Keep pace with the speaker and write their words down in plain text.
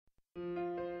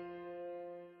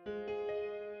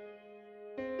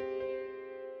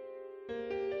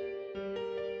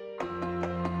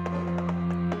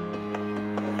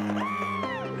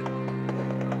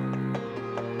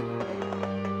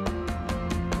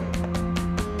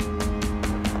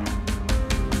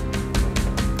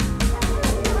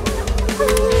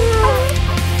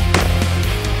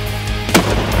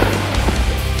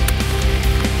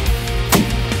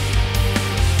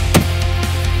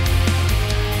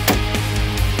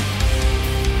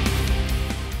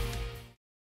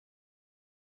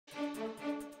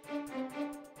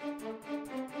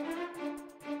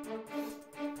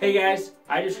Hey guys,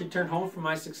 I just returned home from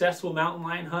my successful mountain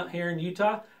lion hunt here in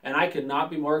Utah, and I could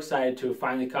not be more excited to have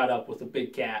finally caught up with a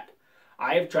big cat.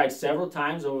 I have tried several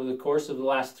times over the course of the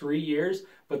last 3 years,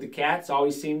 but the cats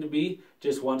always seem to be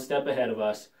just one step ahead of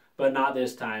us. But not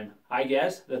this time. I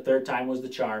guess the third time was the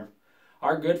charm.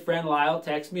 Our good friend Lyle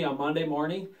texted me on Monday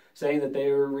morning saying that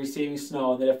they were receiving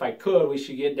snow and that if I could, we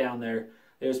should get down there.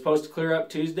 It was supposed to clear up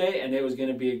Tuesday, and it was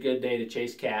going to be a good day to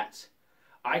chase cats.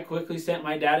 I quickly sent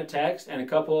my dad a text, and a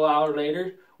couple of hours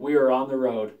later, we were on the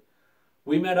road.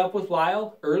 We met up with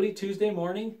Lyle early Tuesday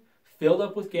morning, filled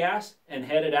up with gas, and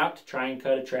headed out to try and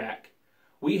cut a track.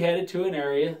 We headed to an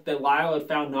area that Lyle had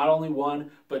found not only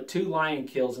one, but 2 lion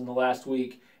kills in the last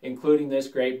week, including this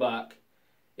great buck.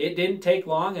 It didn't take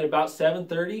long. At about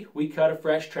 7:30, we cut a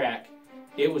fresh track.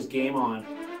 It was game on.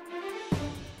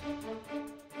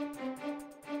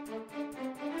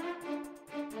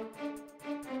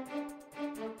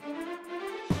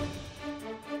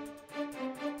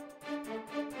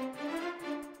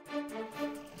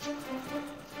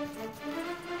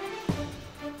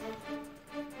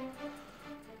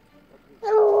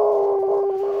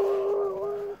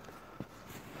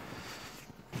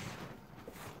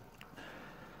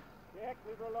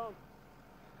 Leave her alone.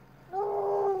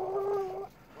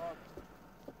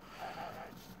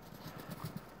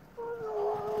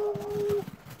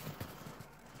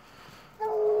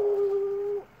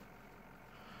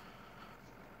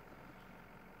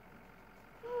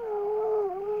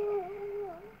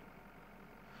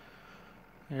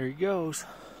 There he goes.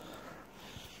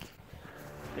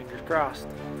 Fingers crossed.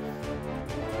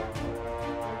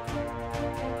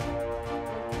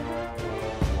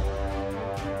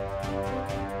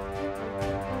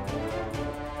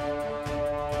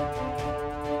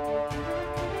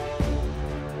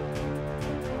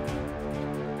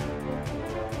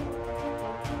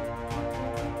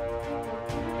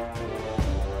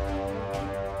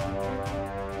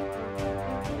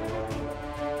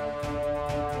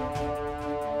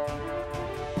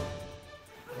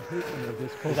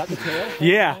 Is that the tail?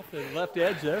 Yeah. Off the left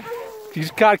edge there.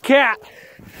 He's got a cat.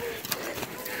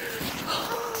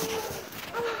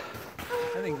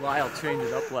 I think Lyle trained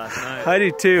it up last night. I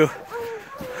do too.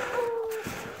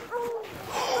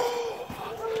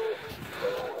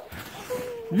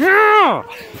 Yeah!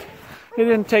 It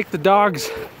didn't take the dogs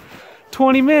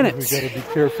 20 minutes. We gotta be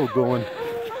careful going.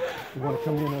 We want to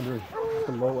come in under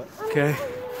below it. Okay.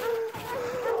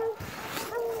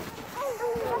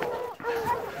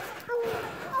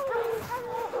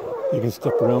 You can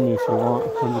step around me if you want.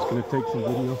 I'm just going to take some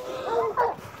video.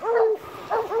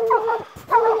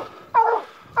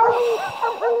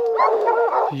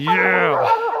 Yeah!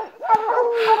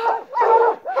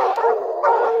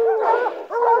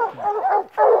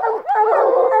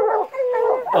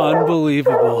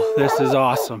 Unbelievable. This is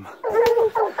awesome.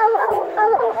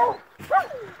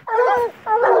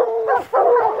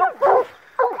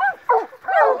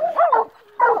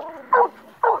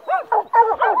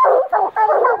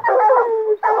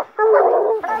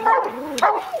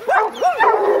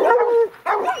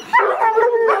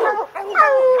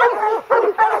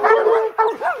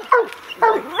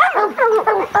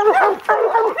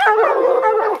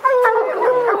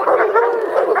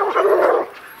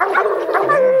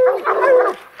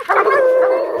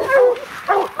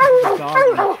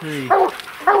 You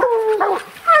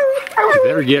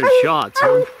better get a shot,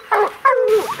 son.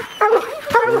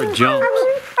 Or it jumps.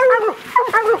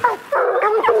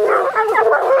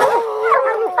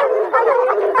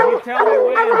 Can you tell me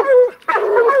when?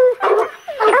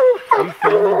 Are you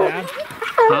filming, Dad?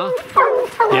 Huh?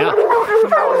 Yeah.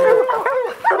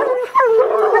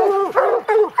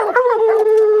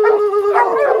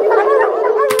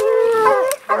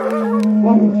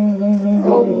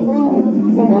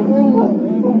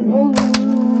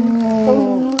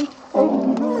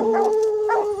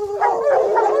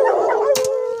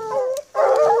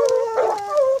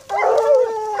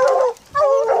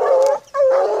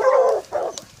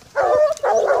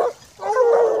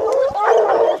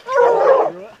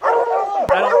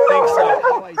 I don't think so.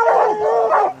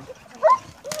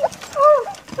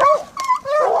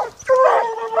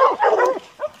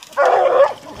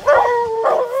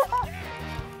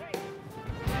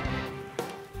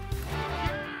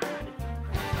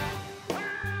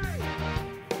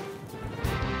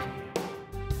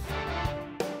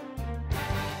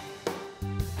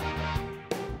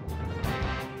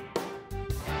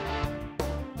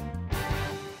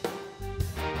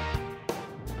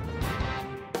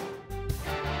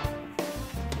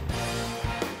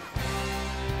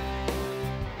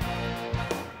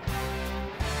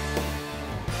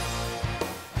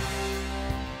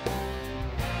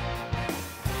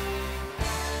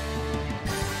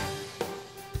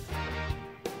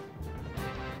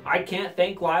 I can't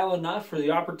thank Lyle enough for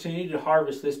the opportunity to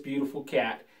harvest this beautiful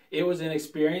cat. It was an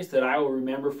experience that I will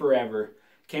remember forever.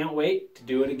 Can't wait to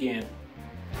do it again.